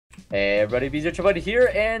Hey everybody, BSTOW here,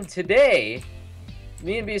 and today,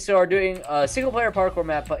 me and BSTOW are doing a single-player parkour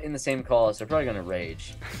map, but in the same call, so we're probably gonna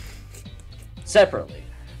rage. Separately.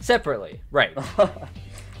 Separately, right.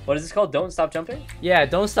 What is this called? Don't stop jumping? Yeah,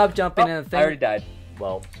 don't stop jumping and the thing... I already died.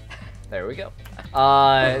 Well, there we go.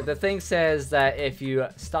 The thing says that if you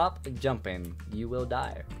stop jumping, you will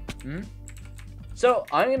die. Hmm? So,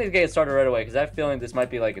 I'm gonna get started right away, because I have a feeling this might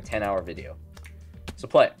be like a 10-hour video. So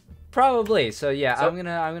play it. Probably. So yeah, So, I'm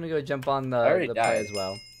gonna go jump on the died. play as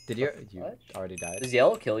well. Did you? You What? already died. Does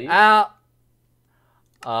yellow kill you? Ow!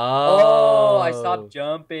 Oh, I stopped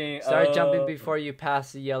jumping. Start jumping before you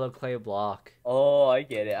pass the yellow clay block. Oh, I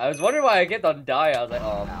get it. I was wondering why I get to die. I was like,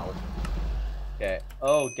 oh. Ow. Okay.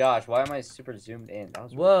 Oh gosh, why am I super zoomed in? That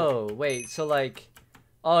was Whoa, wait. So like, it's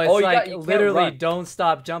Oh, like you can't literally run. don't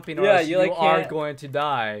stop jumping or Yeah, else you, you like, are can't- going to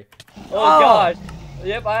die. Oh gosh.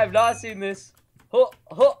 Yep, I have not seen this.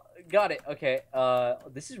 Got it. Okay.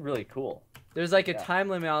 This is really cool. There's like a time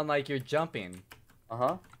limit on like your jumping.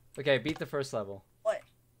 Uh-huh. Okay, beat the first level. What?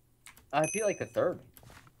 I feel like the third.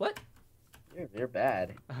 What? You're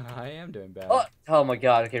bad. I am doing bad. Oh my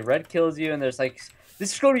god. Okay, red kills you, and there's like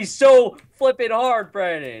this is gonna be so flipping hard,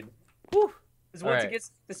 Brandon. Whew. Because once Alright. it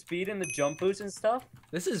gets the speed and the jump boost and stuff,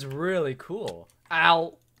 This is really cool.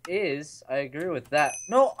 Ow. I agree with that.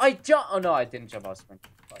 No, I jump. Oh no, I didn't jump. I was sprinting.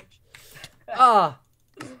 Fudge. Ah.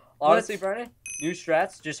 Honestly, Brandon, new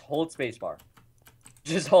strats, just hold spacebar.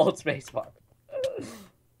 Just hold spacebar.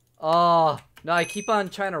 Oh. No, I keep on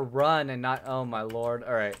trying to run and not. Oh my lord.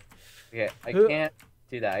 All right. Okay, I can't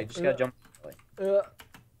do that. I just gotta jump.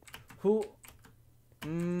 Who?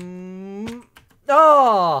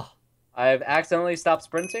 Oh. I have accidentally stopped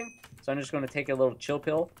sprinting, so I'm just gonna take a little chill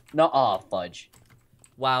pill. No, fudge.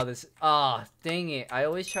 Wow. This. Dang it. I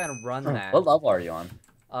always try to run that. What level are you on?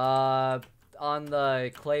 On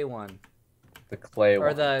the clay one. The clay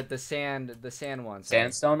Or one. the sand one. Sorry.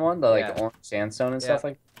 Sandstone one? The like Yeah. the orange sandstone and stuff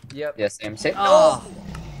like. Yep. Yeah, same. Oh.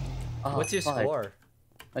 Oh, What's your fudge. score?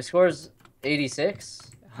 My score is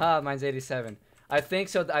 86. Mine's 87. I think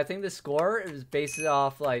so. I think the score is based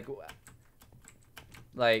off like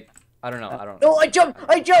I don't know. I don't. No, I jumped!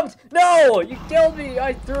 I jumped! No! You killed me!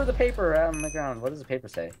 I threw the paper out on the ground. What does the paper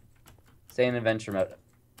say? Say an adventure mode.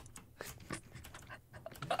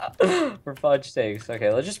 For fudge sakes. Okay,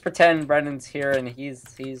 let's just pretend Brendan's here and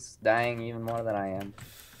he's dying even more than I am.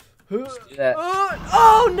 Just do that.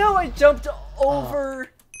 Oh no! I jumped over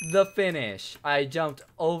the finish. I jumped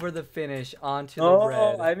over the finish onto the red.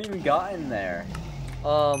 Oh, I haven't even gotten there.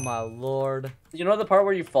 Oh my lord. You know the part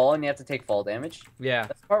where you fall and you have to take fall damage? Yeah.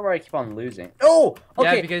 That's the part where I keep on losing. Oh!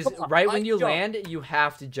 Okay, Yeah, because hold on. right I when you jumped. land, you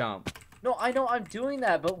have to jump. No, I know I'm doing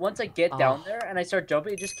that, but once I get down there and I start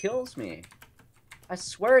jumping, it just kills me. I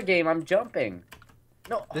swear, game, I'm jumping.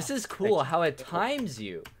 No. This is cool how it times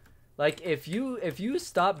you. Like if you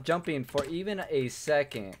stop jumping for even a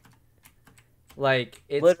second, like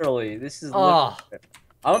it's Literally, this is. Oh.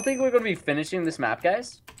 I don't think we're gonna be finishing this map,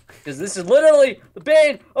 guys, because this is literally the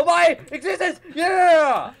bane of my existence.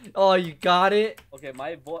 Yeah. Oh, you got it. Okay,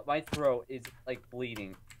 my throat is like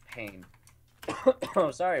bleeding, pain.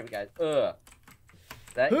 Oh, sorry, guys. Ugh.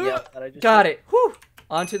 That I just Got it. Whew.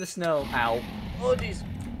 Onto the snow. Ow. Oh jeez.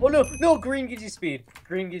 Oh no, green gives you speed.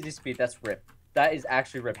 Green gives you speed. That's rip. That is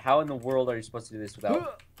actually rip. How in the world are you supposed to do this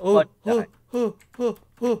without? Oh,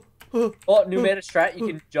 new meta strat. You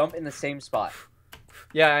can jump in the same spot.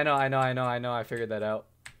 Yeah, I know. I figured that out.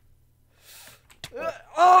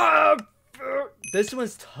 This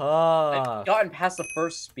one's tough. I've gotten past the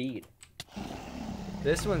first speed.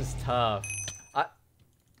 This one's tough.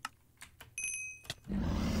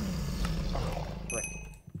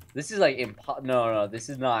 This is like No, this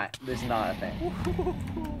is not a thing.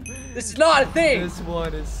 This is not a thing. This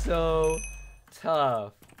one is so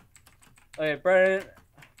tough. Okay, Brennan,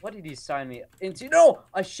 what did you sign me into? No,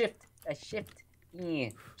 a shift.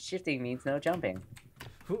 Shifting means no jumping.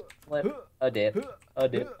 Flip, a dip.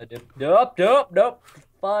 Nope.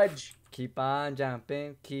 Fudge. Keep on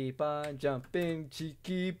jumping, keep on jumping,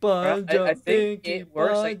 keep on jumping. I think it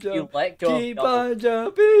works like you let go. Keep on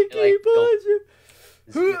jumping, keep on jumping.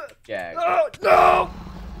 Jag. Oh, no!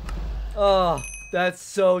 Oh, that's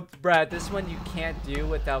so... Brad, this one you can't do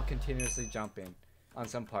without continuously jumping on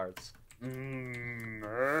some parts. Oh.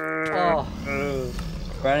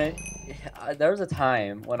 Brennan, there was a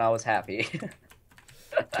time when I was happy.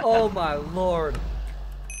 Oh my lord.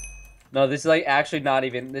 No, this is like actually not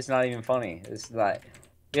even funny. This is not...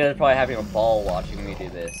 You guys are probably having a ball watching me do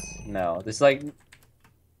this. No, this is like...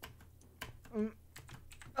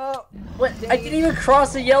 Oh, what? I didn't even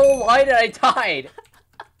cross the yellow line and I died.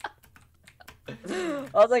 I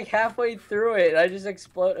was like halfway through it, and I just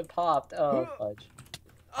exploded, popped. Oh, fudge.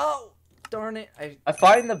 Oh, darn it! I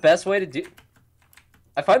find the best way to do.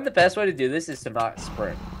 I find the best way to do this is to not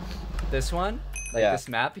sprint. This one, like Yeah. this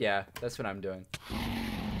map, yeah, that's what I'm doing.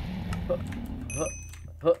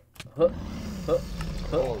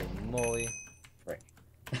 Holy moly! Frick.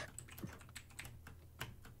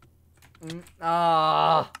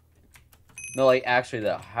 Ah. No, like actually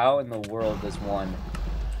though, how in the world does one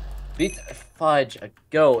beat fudge?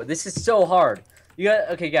 Go! This is so hard. You got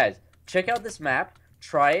okay, guys. Check out this map.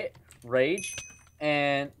 Try it. Rage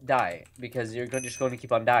and die because you're just going to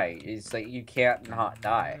keep on dying. It's like you can't not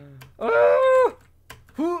die. Ah!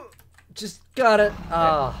 Who? Just got it.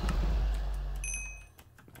 Ah.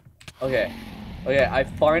 Okay. Okay, I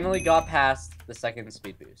finally got past the second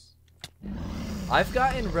speed boost. I've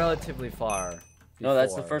gotten relatively far. No,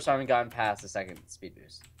 that's the before. first time I've gotten past the second speed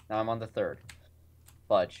boost. Now I'm on the third.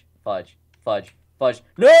 Fudge, fudge, fudge, fudge.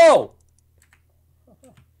 No!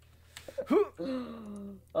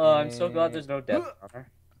 I'm so glad there's no death counter.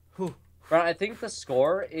 Bro, I think the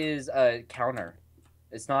score is a counter.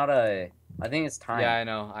 It's not a... I think it's time. Yeah,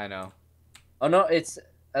 I know. Oh, no, it's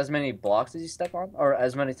as many blocks as you step on? Or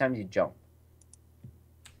as many times you jump?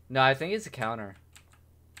 No, I think it's a counter.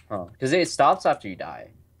 Huh. Because it stops after you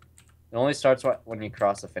die. It only starts when you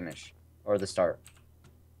cross the finish. Or the start.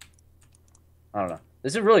 I don't know.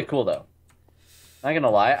 This is really cool, though. Not gonna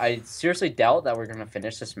lie, I seriously doubt that we're gonna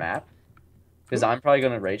finish this map. Because I'm probably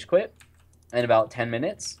gonna rage quit in about 10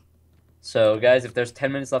 minutes. So, guys, if there's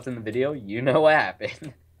 10 minutes left in the video, you know what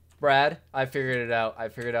happened. Brad, I figured it out. I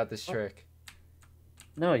figured out this trick.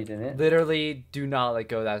 No, you didn't. Literally, do not let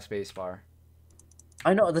go of that space bar.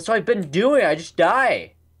 I know, that's what I've been doing. I just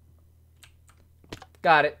die.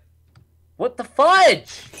 Got it. What the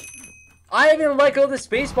fudge? I haven't let go of the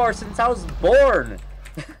spacebar since I was born.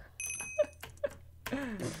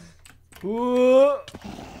 Ooh.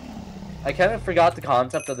 I kind of forgot the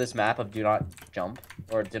concept of this map of do not jump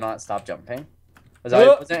or do not stop jumping. Because I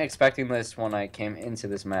wasn't expecting this when I came into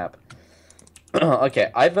this map.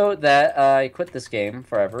 Okay, I vote that I quit this game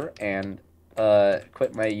forever and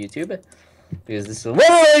quit my YouTube. Because this is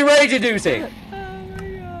literally rage-inducing. Oh my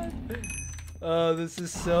god. Oh, this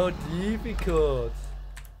is so difficult.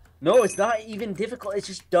 No, it's not even difficult. It's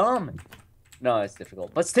just dumb. No, it's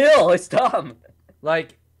difficult. But still, it's dumb.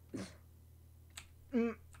 Like...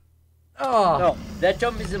 Oh. No, that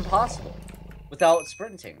jump is impossible without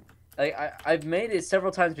sprinting. Like, I've made it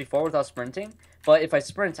several times before without sprinting, but if I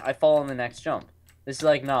sprint, I fall on the next jump. This is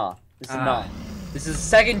like, nah. This is not. This is the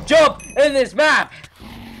second jump in this map!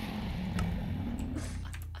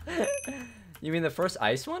 You mean the first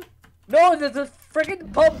ice one? No, the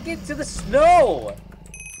freaking pumpkin to the snow!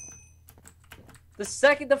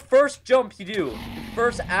 The first jump you do. The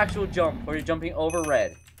first actual jump where you're jumping over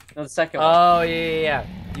red. No, the second one. Oh, yeah.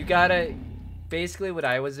 You gotta... Basically, what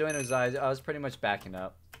I was doing was I was pretty much backing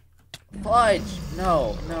up. Fudge!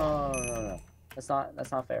 No. That's not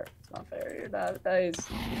fair. It's not fair. You're not nice.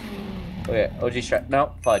 Okay, OG strat.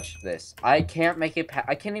 No, fudge this. I can't make it.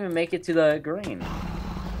 I can't even make it to the green.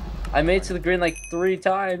 I made it to the green like 3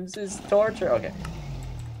 times. It's torture. Okay.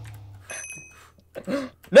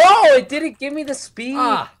 No, it didn't give me the speed.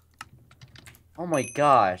 Ah! Oh my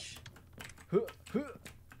gosh.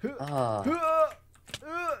 Keep on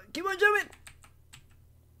jumping!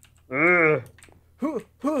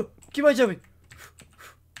 Keep on jumping!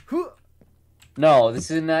 No, this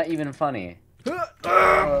is not even funny.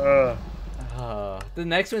 The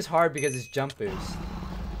next one's hard because it's jump boost.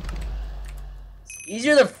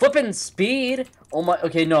 Easier than flipping speed. Oh my.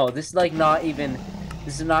 Okay, no, this is like not even.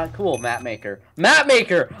 This is not cool, Map Maker. Map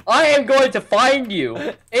Maker, I am going to find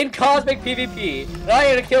you in Cosmic PvP, and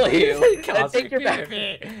I'm gonna kill you and take your back.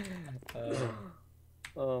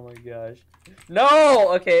 Oh my gosh.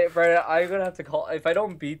 No! Okay, Brandon, I'm gonna have to call. If I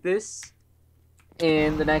don't beat this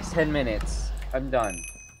in the next 10 minutes, I'm done.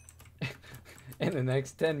 In the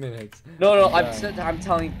next 10 minutes. No, I'm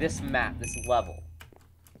telling this map, this level.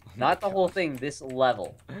 Not the whole thing, this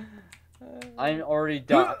level. I'm already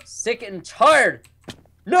done. I'm sick and tired!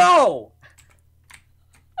 No!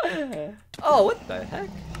 Oh, what the heck?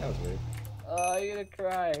 That was weird. I'm gonna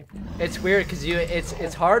cry. It's weird because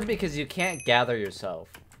it's hard because you can't gather yourself.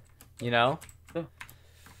 You know?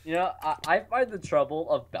 You know, I find the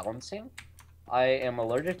trouble of balancing. I am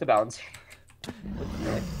allergic to balancing.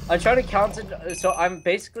 I'm trying to count it, so I'm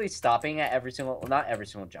basically stopping at every single, not every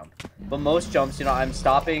single jump, but most jumps, you know, I'm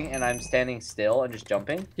stopping and I'm standing still and just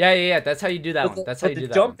jumping. Yeah. That's how you do that one. That's how you do that.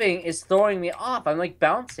 The jumping is throwing me off. I'm like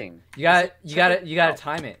bouncing. You gotta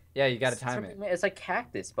time it. Yeah, you gotta time it. It's like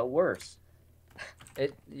cactus, but worse.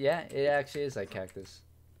 Yeah, it actually is like cactus.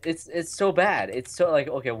 It's so bad. It's so like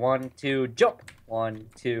okay, 1, 2, jump. 1,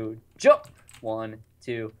 2, jump. 1,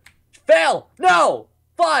 2, fail. No,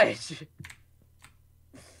 fudge.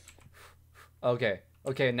 Okay,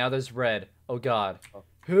 okay. Now there's red. Oh God. Oh.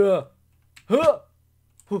 Huh. Huh.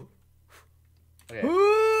 Okay.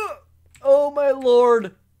 Oh my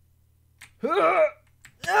lord. Huh.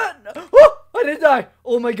 Ah, no. Oh, I didn't die.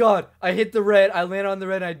 Oh my God. I hit the red. I landed on the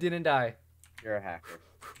red and I didn't die. You're a hacker.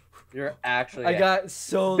 You're actually. I got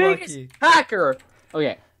so biggest lucky. hacker.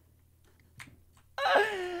 Okay.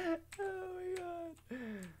 Oh my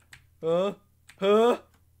God. Huh?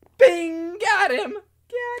 Bing! Got him!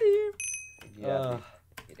 Got him! Yeah.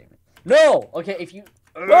 No. Okay. If you.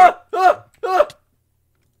 Ah! Ah! Ah!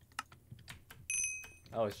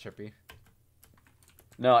 That was trippy.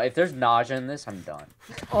 No. If there's nausea in this, I'm done.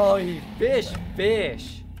 Oh, you fish.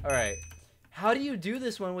 All right. How do you do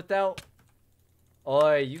this one without?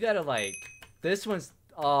 Oh, you gotta like. This one's.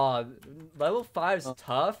 Level 5's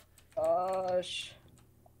tough. Gosh.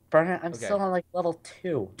 Brennan, I'm still on like level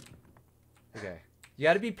 2. Okay. You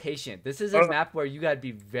gotta be patient. This is a map where you gotta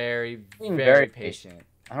be very, very patient.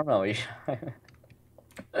 I don't know.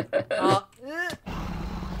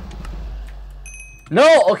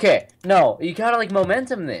 No, okay. No, you gotta like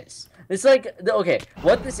momentum this. It's like, okay,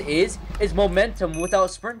 what this is momentum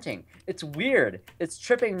without sprinting. It's weird. It's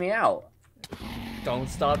tripping me out. Don't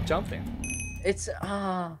stop jumping. It's,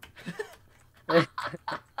 I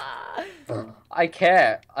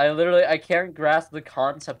can't. I can't grasp the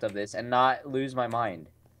concept of this and not lose my mind.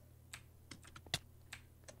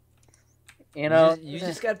 You know? You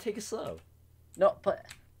just gotta take it slow. No, but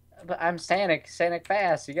I'm Sonic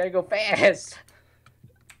fast. You gotta go fast.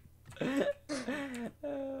 Okay.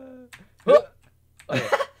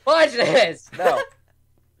 Watch this! No.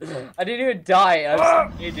 I didn't even die. I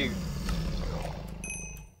was engaging.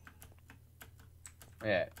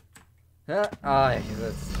 Yeah. That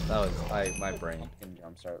was my brain.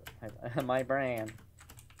 Jumpstart. My brain.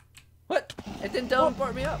 What? It didn't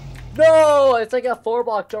teleport me up. No! It's like a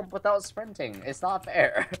 4-block jump without sprinting. It's not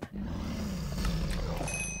fair.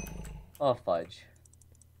 Oh, fudge.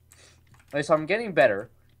 Okay, so I'm getting better.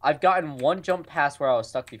 I've gotten 1 jump past where I was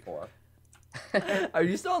stuck before. Are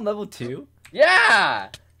you still on level 2? Yeah!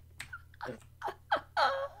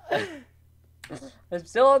 I'm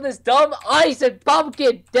still on this dumb ice and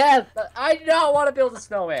pumpkin death. I do not want to build a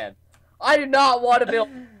snowman. I do not want to build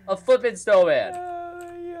a flippin' snowman. Oh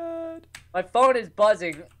my God. My phone is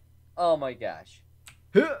buzzing. Oh my gosh.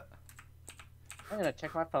 I'm gonna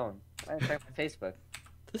check my phone. I'm gonna check my Facebook.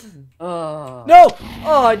 Oh. No!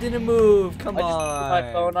 Oh, I didn't move. Come on. I just put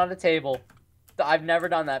my phone on the table. I've never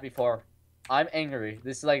done that before. I'm angry.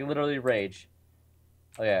 This is like literally rage.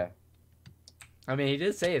 Oh yeah. I mean, he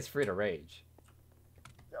did say it's free to rage.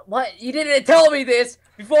 What? You didn't tell me this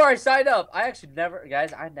before I signed up. I actually never,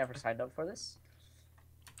 guys, I never signed up for this.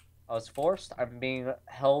 I was forced. I'm being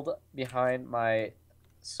held behind my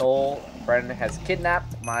soul. Brendan has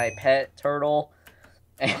kidnapped my pet turtle.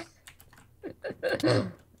 And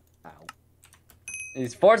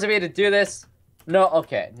he's forcing me to do this. No,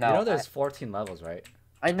 okay, no. You know there's 14 levels, right?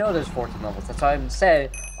 I know there's 14 levels. That's why I'm saying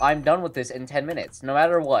I'm done with this in 10 minutes. No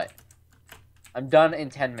matter what. I'm done in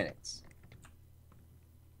 10 minutes.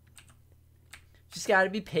 Just gotta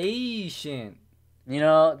be patient. You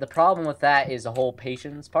know, the problem with that is the whole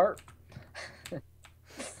patience part.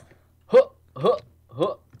 Huh, huh,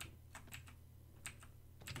 huh.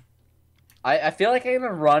 I feel like I'm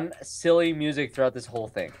gonna run silly music throughout this whole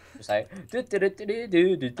thing. Just like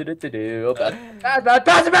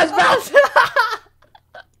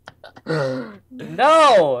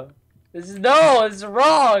No! This is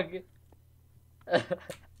wrong!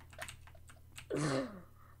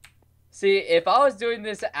 See, if I was doing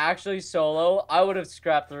this actually solo, I would have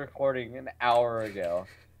scrapped the recording an hour ago.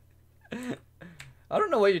 I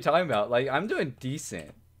don't know what you're talking about. Like, I'm doing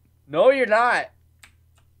decent. No, you're not.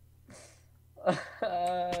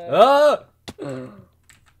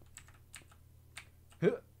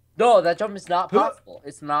 No, that jump is not possible.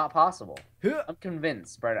 It's not possible. I'm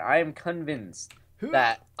convinced, Brennan. I am convinced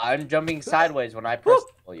that I'm jumping sideways when I press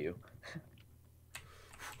W.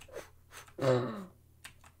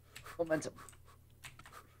 Momentum.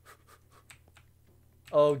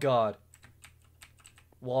 Oh God.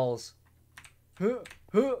 Walls. Oh.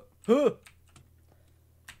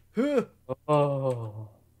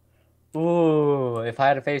 Ooh, if I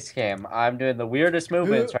had a face cam, I'm doing the weirdest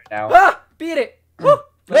movements right now. Ah! Beat it! Woo!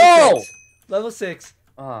 No! Level 6.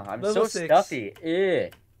 Oh, I'm Level so 6. stuffy. Ew.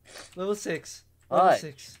 Level 6. Level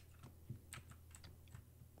 6.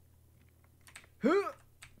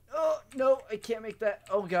 Oh, no, I can't make that.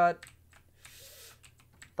 Oh, God.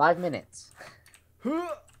 5 minutes.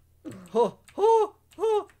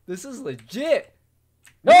 This is legit.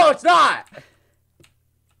 No, it's not!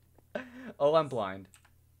 Oh, I'm blind.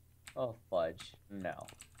 Oh, fudge. No.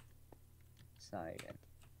 It's not even.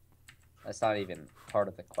 That's not even part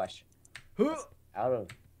of the question. That's out of...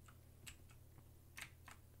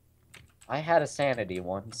 I had a sanity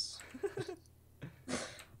once.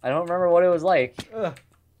 I don't remember what it was like.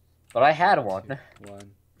 But I had one.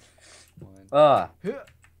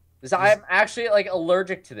 I'm actually, like,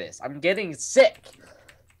 allergic to this. I'm getting sick.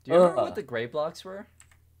 Do you remember what the gray blocks were?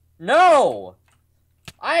 No!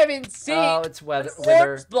 I haven't seen it's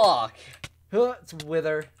wither. block. It's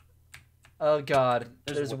wither. Oh, God.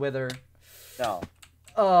 There's wither. No.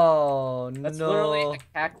 Oh, That's no. literally a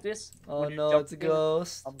cactus. Oh, no, it's a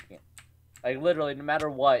ghost. Like, literally, no matter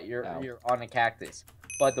what, you're on a cactus.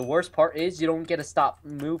 But the worst part is you don't get to stop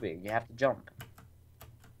moving. You have to jump.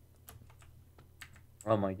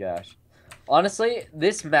 Oh my gosh. Honestly,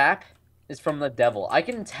 this map is from the devil. I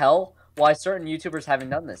can tell why certain YouTubers haven't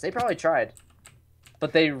done this. They probably tried.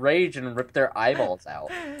 But they rage and rip their eyeballs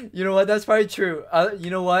out. You know what? That's probably true. You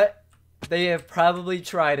know what? They have probably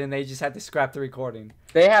tried and they just had to scrap the recording.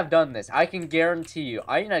 They have done this. I can guarantee you.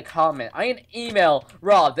 I can comment. I can email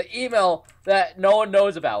Rob, the email that no one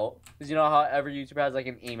knows about. Because you know how every YouTuber has like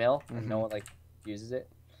an email and no one like uses it?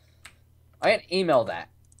 I can email that.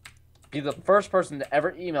 Be the first person to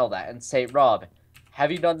ever email that and say, Rob,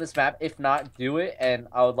 have you done this map? If not, do it, and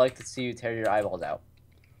I would like to see you tear your eyeballs out.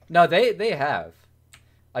 No, they have.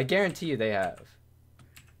 I guarantee you they have.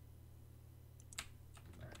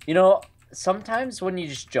 You know, sometimes when you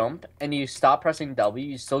just jump and you stop pressing W,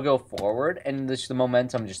 you still go forward, and the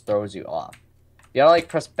momentum just throws you off. You gotta, like,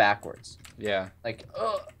 press backwards. Yeah. Like,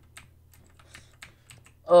 ugh.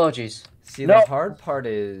 Oh, jeez. See, the hard part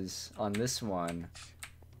is, on this one,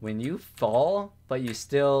 when you fall, but you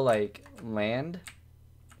still, like, land.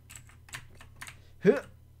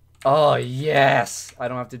 Oh, yes! I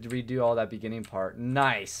don't have to redo all that beginning part.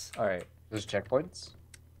 Nice! Alright. There's checkpoints?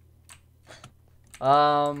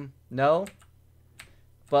 No.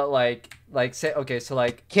 But, like, say, okay, so,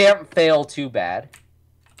 like... Can't fail too bad.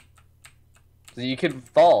 So you can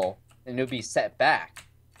fall, and it'll be set back,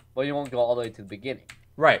 but you won't go all the way to the beginning.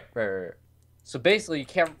 Right. So basically, you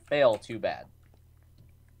can't fail too bad.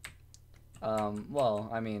 Well,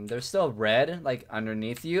 I mean, there's still red, like,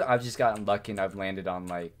 underneath you. I've just gotten lucky and I've landed on,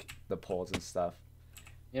 like, the poles and stuff.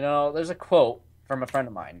 You know, there's a quote from a friend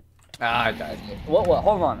of mine. I died. What?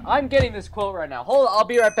 Hold on. I'm getting this quote right now. Hold on. I'll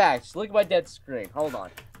be right back. Just look at my dead screen. Hold on.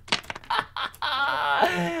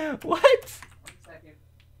 What? 1 second.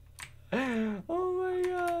 Oh my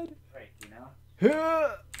god. Right, you know?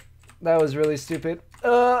 That was really stupid.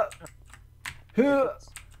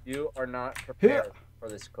 You are not prepared for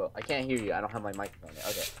this quote. I can't hear you. I don't have my microphone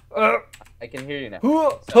yet. Okay. I can hear you now.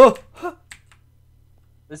 So,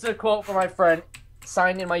 this is a quote from my friend,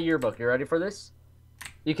 signed in my yearbook. You ready for this?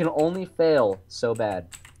 You can only fail so bad.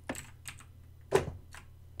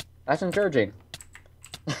 That's encouraging.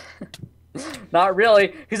 Not really,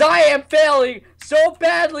 because I am failing so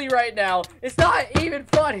badly right now. It's not even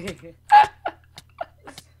funny.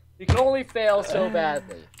 You can only fail so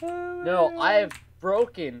badly. No, I have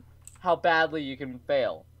broken how badly you can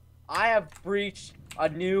fail. I have breached a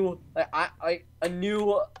new, a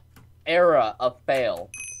new era of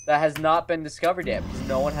fail that has not been discovered yet because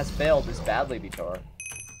no one has failed this badly before.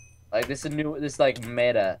 Like this is new, this like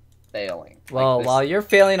meta failing. Well, like, while you're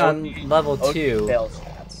failing on level 2, fail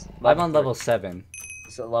stats. I'm on level 7.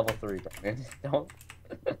 So level 3, Brandon.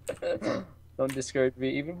 Don't discourage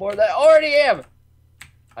me even more than I already am.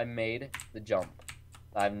 I made the jump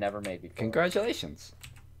that I've never made before. Congratulations.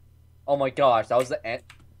 Oh my gosh, that was the end.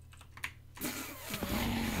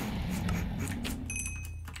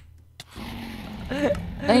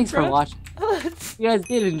 Thanks for watching. You guys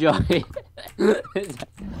did enjoy it.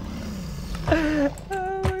 Oh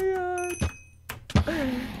my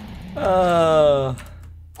god.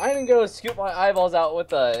 I'm gonna go scoop my eyeballs out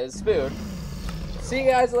with a spoon. See you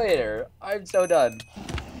guys later. I'm so done.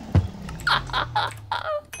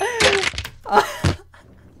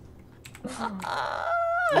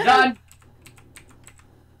 I'm done.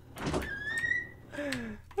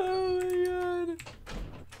 Oh my god.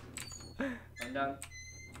 I'm done.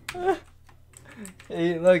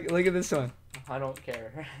 Hey, look at this one. I don't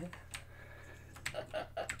care.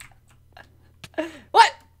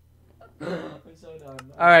 What? I'm so done.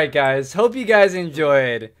 Alright guys, hope you guys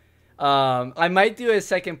enjoyed. I might do a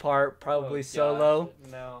second part, probably solo.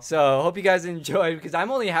 No. So hope you guys enjoyed because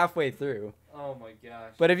I'm only halfway through. Oh my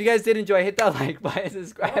gosh. But if you guys did enjoy, hit that like button,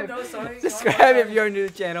 subscribe. Oh, no, sorry. Subscribe No, if you're new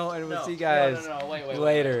to the channel, and we'll see you No, guys wait,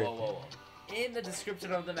 later. Whoa. In the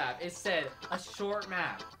description of the map, it said a short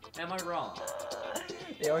map. Am I wrong?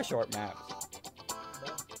 They are short maps.